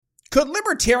Could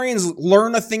libertarians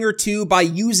learn a thing or two by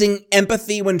using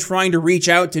empathy when trying to reach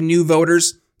out to new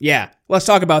voters? Yeah, let's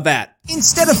talk about that.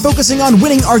 Instead of focusing on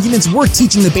winning arguments, we're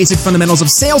teaching the basic fundamentals of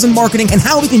sales and marketing and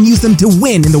how we can use them to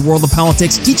win in the world of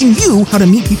politics, teaching you how to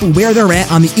meet people where they're at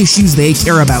on the issues they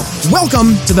care about.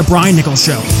 Welcome to The Brian Nichols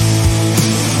Show.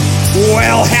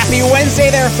 Well, happy Wednesday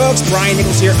there, folks. Brian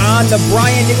Nichols here on The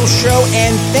Brian Nichols Show,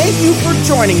 and thank you for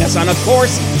joining us on, of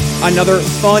course, another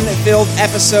fun-filled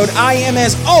episode. I am,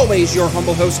 as always, your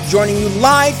humble host, joining you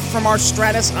live from our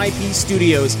Stratus IP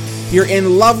studios here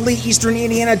in lovely Eastern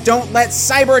Indiana. Don't let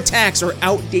cyber attacks or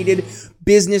outdated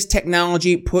business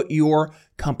technology put your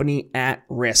company at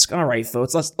risk. All right,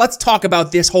 folks, let's talk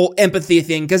about this whole empathy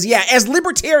thing, because, yeah, as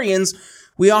libertarians,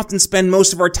 we often spend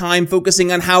most of our time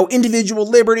focusing on how individual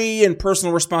liberty and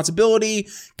personal responsibility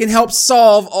can help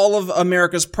solve all of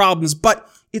America's problems, but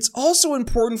it's also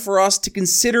important for us to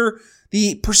consider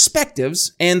the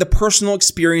perspectives and the personal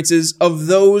experiences of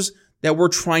those that we're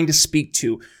trying to speak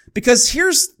to. Because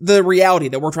here's the reality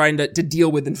that we're trying to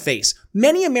deal with and face.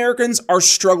 Many Americans are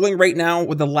struggling right now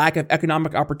with the lack of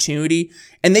economic opportunity,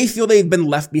 and they feel they've been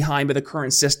left behind by the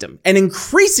current system. And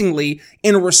increasingly,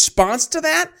 in response to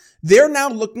that, they're now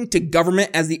looking to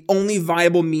government as the only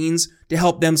viable means to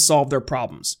help them solve their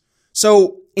problems.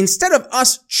 So instead of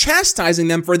us chastising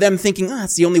them for them thinking,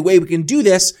 that's the only way we can do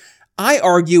this, I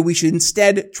argue we should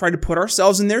instead try to put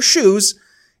ourselves in their shoes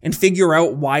and figure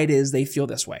out why it is they feel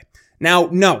this way. Now,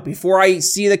 no, before I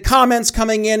see the comments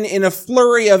coming in a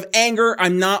flurry of anger,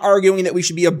 I'm not arguing that we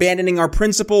should be abandoning our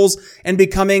principles and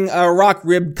becoming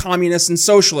rock-ribbed communists and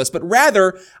socialists, but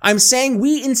rather, I'm saying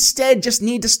we instead just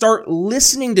need to start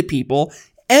listening to people,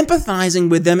 empathizing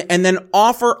with them, and then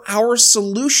offer our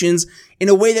solutions in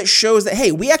a way that shows that,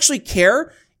 hey, we actually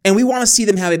care and we want to see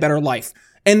them have a better life.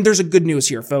 And there's a good news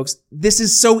here, folks. This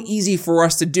is so easy for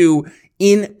us to do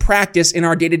in practice in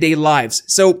our day-to-day lives.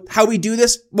 So how we do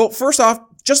this? Well, first off,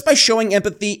 just by showing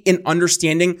empathy and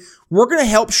understanding, we're going to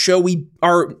help show we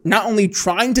are not only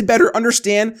trying to better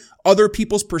understand other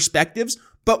people's perspectives,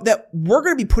 but that we're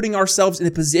going to be putting ourselves in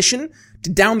a position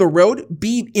to down the road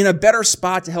be in a better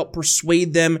spot to help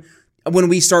persuade them when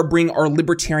we start bringing our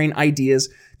libertarian ideas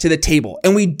to the table.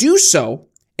 And we do so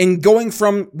in going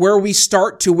from where we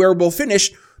start to where we'll finish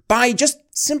by just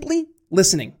simply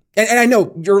listening. And I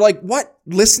know you're like, what?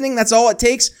 Listening? That's all it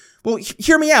takes? Well,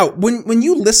 hear me out. When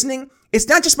you listening, it's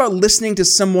not just about listening to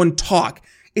someone talk.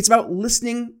 It's about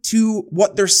listening to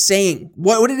what they're saying,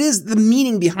 what it is, the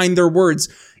meaning behind their words.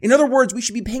 In other words, we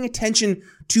should be paying attention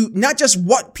to not just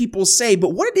what people say,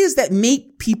 but what it is that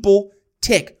make people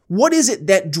tick. What is it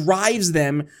that drives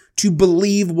them to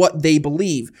believe what they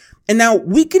believe? And now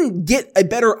we can get a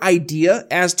better idea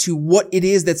as to what it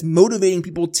is that's motivating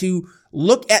people to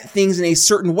look at things in a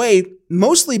certain way,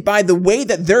 mostly by the way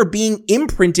that they're being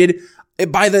imprinted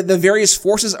by the various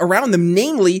forces around them,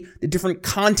 namely the different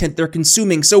content they're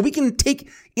consuming. So we can take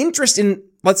interest in,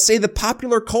 let's say, the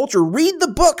popular culture, read the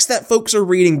books that folks are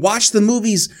reading, watch the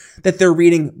movies that they're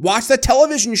reading, watch the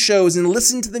television shows and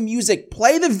listen to the music,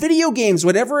 play the video games,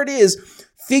 whatever it is,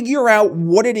 figure out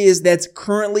what it is that's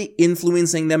currently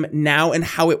influencing them now and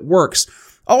how it works.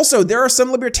 Also, there are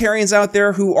some libertarians out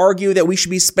there who argue that we should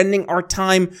be spending our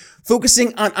time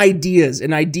focusing on ideas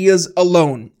and ideas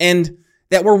alone, and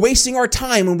that we're wasting our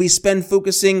time when we spend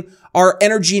focusing our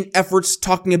energy and efforts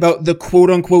talking about the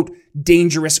quote-unquote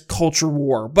dangerous culture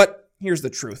war. But here's the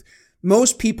truth.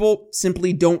 Most people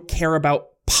simply don't care about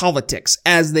politics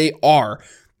as they are.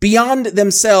 Beyond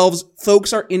themselves,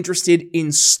 folks are interested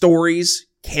in stories,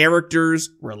 characters,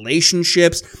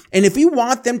 relationships, and if we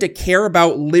want them to care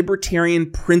about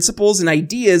libertarian principles and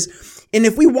ideas, and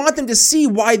if we want them to see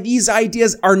why these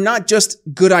ideas are not just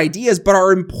good ideas, but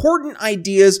are important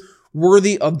ideas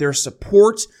worthy of their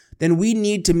support, then we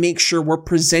need to make sure we're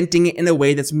presenting it in a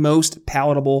way that's most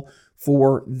palatable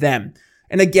for them.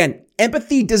 And again,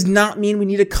 empathy does not mean we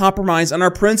need to compromise on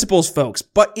our principles, folks,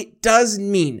 but it does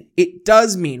mean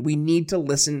we need to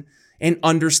listen and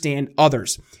understand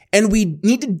others. And we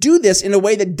need to do this in a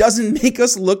way that doesn't make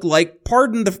us look like,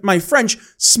 pardon my French,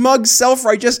 smug,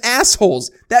 self-righteous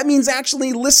assholes. That means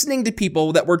actually listening to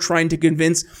people that we're trying to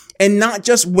convince and not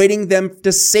just waiting them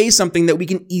to say something that we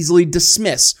can easily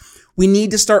dismiss. We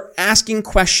need to start asking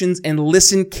questions and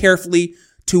listen carefully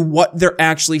to what they're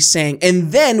actually saying.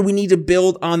 And then we need to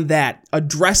build on that,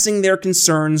 addressing their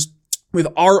concerns with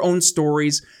our own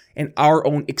stories and our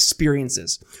own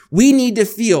experiences. We need to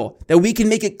feel that we can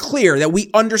make it clear that we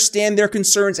understand their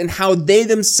concerns and how they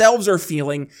themselves are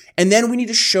feeling. And then we need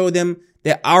to show them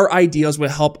that our ideas will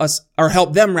help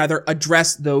them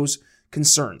address those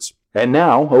concerns. And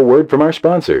now, a word from our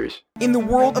sponsors. In the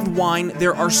world of wine,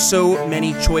 there are so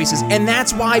many choices, and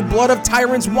that's why Blood of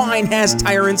Tyrants Wine has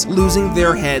tyrants losing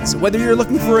their heads. Whether you're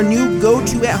looking for a new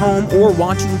go-to at home or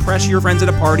want to impress your friends at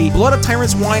a party, Blood of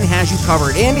Tyrants Wine has you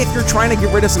covered. And if you're trying to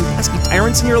get rid of some pesky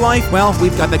tyrants in your life, well,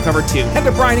 we've got that covered too. Head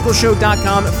to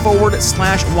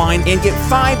BrianNicholsShow.com/wine and get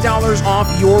 $5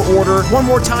 off your order. One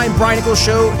more time,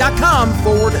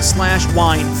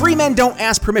 BrianNicholsShow.com/wine. Free men don't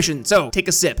ask permission, so take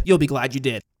a sip. You'll be glad you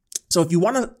did. So if you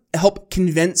want to help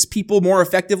convince people more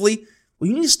effectively, well,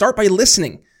 you need to start by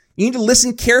listening. You need to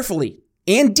listen carefully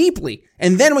and deeply.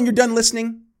 And then when you're done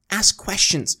listening, ask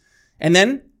questions. And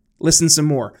then listen some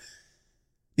more.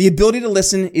 The ability to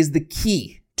listen is the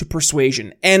key to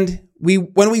persuasion. And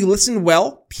when we listen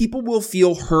well, people will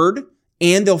feel heard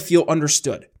and they'll feel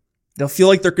understood. They'll feel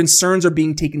like their concerns are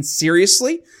being taken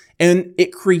seriously, and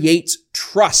it creates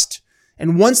trust.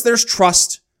 And once there's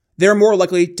trust, they're more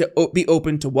likely to be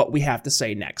open to what we have to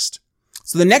say next.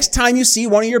 So the next time you see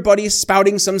one of your buddies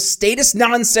spouting some status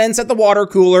nonsense at the water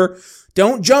cooler,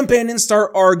 don't jump in and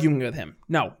start arguing with him.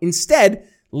 No, instead,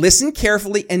 listen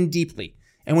carefully and deeply.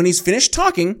 And when he's finished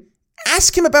talking,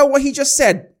 ask him about what he just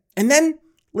said, and then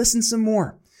listen some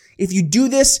more. If you do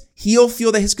this, he'll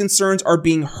feel that his concerns are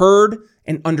being heard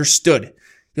and understood.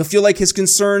 He'll feel like his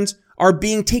concerns are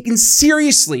being taken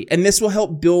seriously, and this will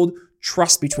help build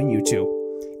trust between you two.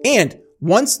 And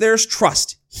once there's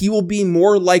trust, he will be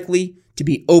more likely to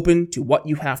be open to what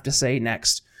you have to say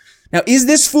next. Now, is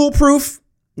this foolproof?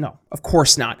 No, of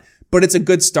course not, but it's a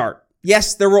good start.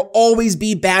 Yes, there will always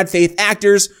be bad faith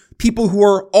actors, people who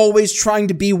are always trying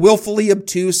to be willfully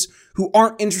obtuse, who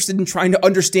aren't interested in trying to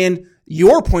understand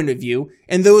your point of view,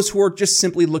 and those who are just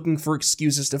simply looking for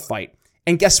excuses to fight.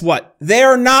 And guess what?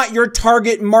 They're not your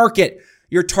target market.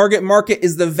 Your target market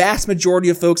is the vast majority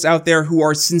of folks out there who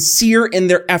are sincere in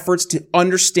their efforts to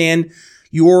understand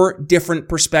your different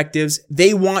perspectives.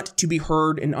 They want to be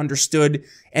heard and understood,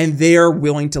 and they're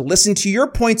willing to listen to your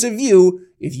points of view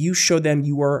if you show them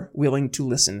you are willing to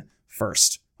listen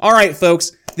first. All right,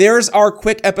 folks, there's our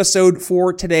quick episode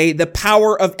for today. The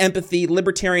power of empathy.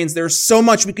 Libertarians, there's so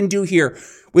much we can do here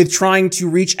with trying to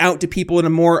reach out to people in a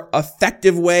more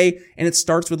effective way, and it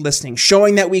starts with listening,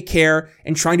 showing that we care,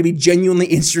 and trying to be genuinely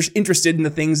interested in the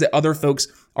things that other folks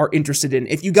are interested in.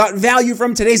 If you got value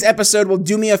from today's episode, well,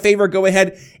 do me a favor, go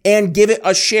ahead and give it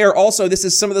a share. Also, this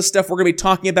is some of the stuff we're going to be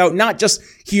talking about, not just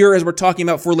here as we're talking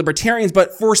about for libertarians,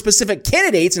 but for specific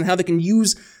candidates and how they can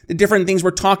use the different things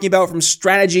we're talking about from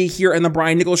strategy here in the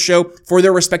Brian Nichols Show for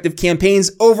their respective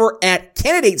campaigns over at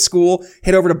Candidate School.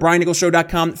 Head over to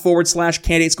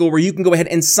BrianNicholsShow.com/Candidate School, where you can go ahead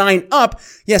and sign up.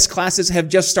 Yes, classes have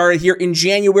just started here in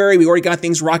January. We already got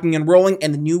things rocking and rolling,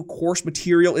 and the new course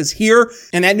material is here.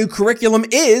 And that new curriculum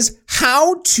is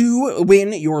How to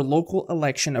Win Your Local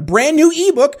Election. A brand new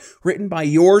ebook written by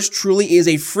yours truly is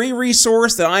a free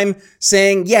resource that I'm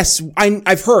saying, yes,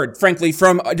 I've heard, frankly,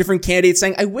 from different candidates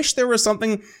saying, I wish there was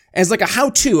something as like a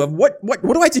how-to of what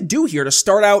do I have to do here to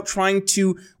start out trying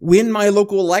to win my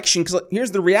local election? Because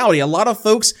here's the reality. A lot of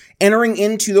folks entering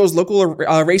into those local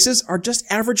races are just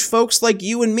average folks like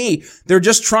you and me. They're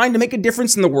just trying to make a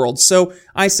difference in the world. So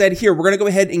I said, here, we're going to go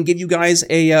ahead and give you guys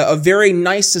a very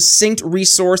nice, succinct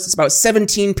resource. It's about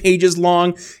 17 pages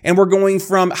long, and we're going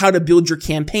from how to build your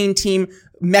campaign team,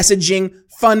 messaging,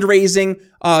 fundraising,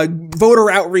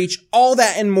 voter outreach, all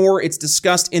that and more. It's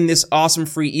discussed in this awesome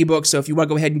free ebook. So if you want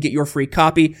to go ahead and get your free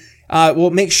copy,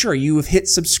 well, make sure you have hit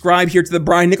subscribe here to the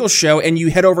Brian Nichols Show, and you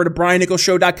head over to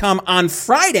BrianNicholsShow.com on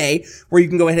Friday, where you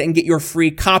can go ahead and get your free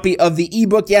copy of the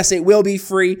ebook. Yes, it will be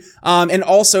free. And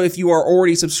also, if you are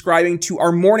already subscribing to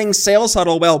our morning sales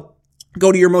huddle, well, go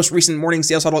to your most recent morning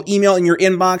sales huddle email in your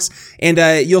inbox,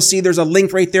 and you'll see there's a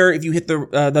link right there. If you hit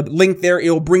the link there,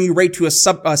 it'll bring you right to a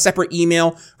separate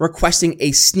email requesting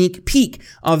a sneak peek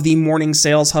of the morning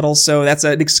sales huddle. So that's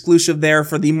an exclusive there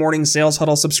for the morning sales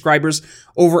huddle subscribers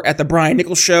over at the Brian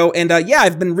Nichols Show. And yeah,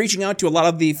 I've been reaching out to a lot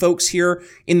of the folks here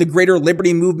in the greater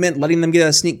liberty movement, letting them get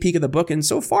a sneak peek of the book. And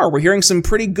so far, we're hearing some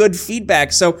pretty good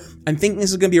feedback. So I'm thinking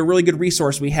this is going to be a really good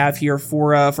resource we have here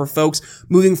for folks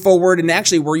moving forward. And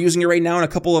actually, we're using it right now in a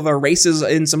couple of races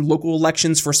in some local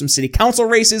elections for some city council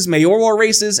races, mayoral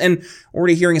races, and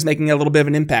already hearing is making a little bit of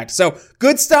an impact. So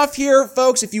good stuff here,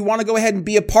 folks. If you want to go ahead and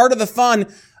be a part of the fun,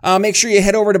 Make sure you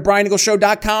head over to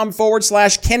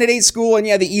briannicholsshow.com/candidate school. And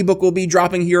yeah, the ebook will be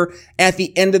dropping here at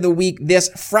the end of the week this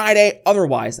Friday.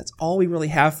 Otherwise, that's all we really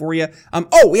have for you.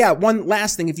 One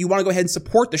last thing. If you want to go ahead and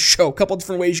support the show, a couple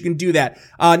different ways you can do that.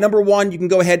 Number one, you can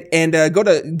go ahead and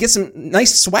get some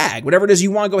nice swag, whatever it is you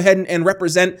want to go ahead and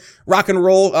represent rock and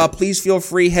roll. Please feel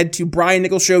free. Head to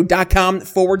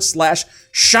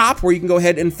briannicholsshow.com/shop, where you can go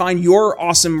ahead and find your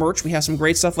awesome merch. We have some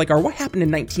great stuff like our What Happened in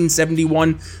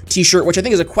 1971 t-shirt, which I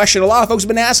think is a question a lot of folks have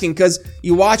been asking, because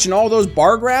you watch and all those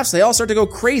bar graphs, they all start to go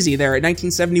crazy there at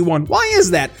 1971. Why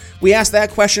is that? We asked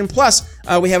that question. Plus,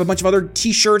 we have a bunch of other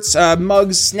t-shirts,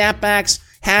 mugs, snapbacks,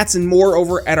 hats, and more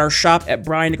over at our shop at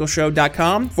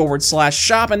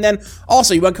briannicholsshow.com/shop. And then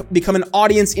also, you want to become an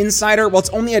audience insider? Well, it's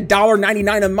only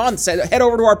 $1.99 a month. So head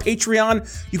over to our Patreon.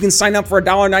 You can sign up for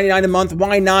 $1.99 a month.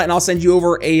 Why not? And I'll send you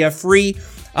over a free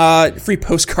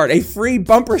postcard, a free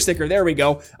bumper sticker. There we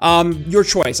go. Your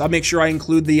choice. I'll make sure I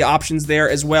include the options there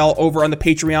as well over on the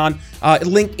Patreon.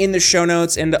 Link in the show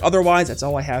notes. And otherwise, that's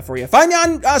all I have for you. Find me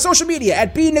on social media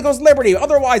at @BNicholsLiberty.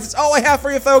 Otherwise, that's all I have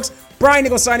for you, folks. Brian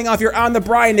Nichols signing off here on The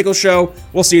Brian Nichols Show.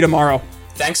 We'll see you tomorrow.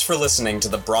 Thanks for listening to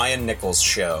The Brian Nichols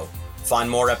Show. Find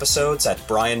more episodes at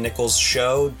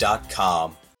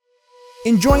briannicholsshow.com.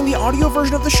 Enjoying the audio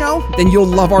version of the show? Then you'll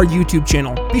love our YouTube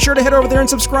channel. Be sure to head over there and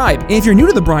subscribe. And if you're new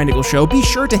to The Brian Nichols Show, be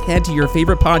sure to head to your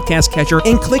favorite podcast catcher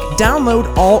and click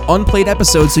download all unplayed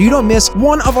episodes so you don't miss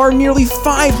one of our nearly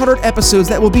 500 episodes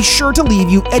that will be sure to leave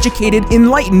you educated,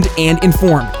 enlightened, and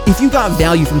informed. If you got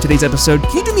value from today's episode,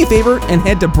 can you do me a favor and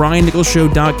head to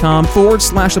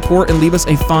briannicholsshow.com/support and leave us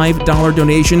a $5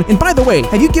 donation? And by the way,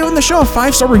 have you given the show a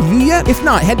 5-star review yet? If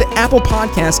not, head to Apple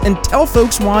Podcasts and tell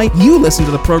folks why you listen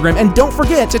to the program, and don't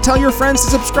forget to tell your friends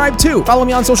to subscribe too. Follow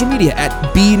me on social media at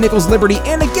 @BNicholsLiberty.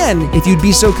 And again, if you'd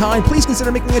be so kind, please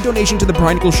consider making a donation to The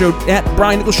Brian Nichols Show at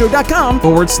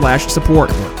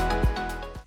briannicholsshow.com/support.